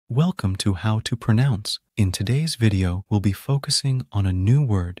Welcome to How to Pronounce. In today's video, we'll be focusing on a new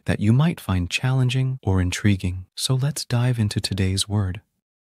word that you might find challenging or intriguing. So let's dive into today's word.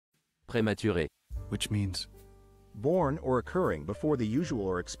 Prématuré. Which means, born or occurring before the usual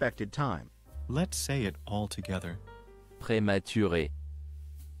or expected time. let's say it all together. Prématuré.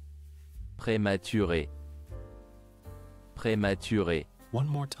 Prématuré. Prématuré. One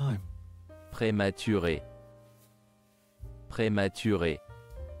more time. Prématuré. Prématuré.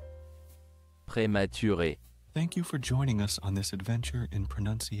 Prématuré. Thank you for joining us on this adventure in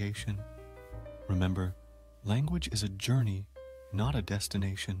pronunciation. Remember, language is a journey, not a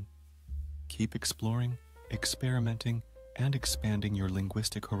destination. Keep exploring, experimenting, and expanding your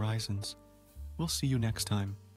linguistic horizons. We'll see you next time.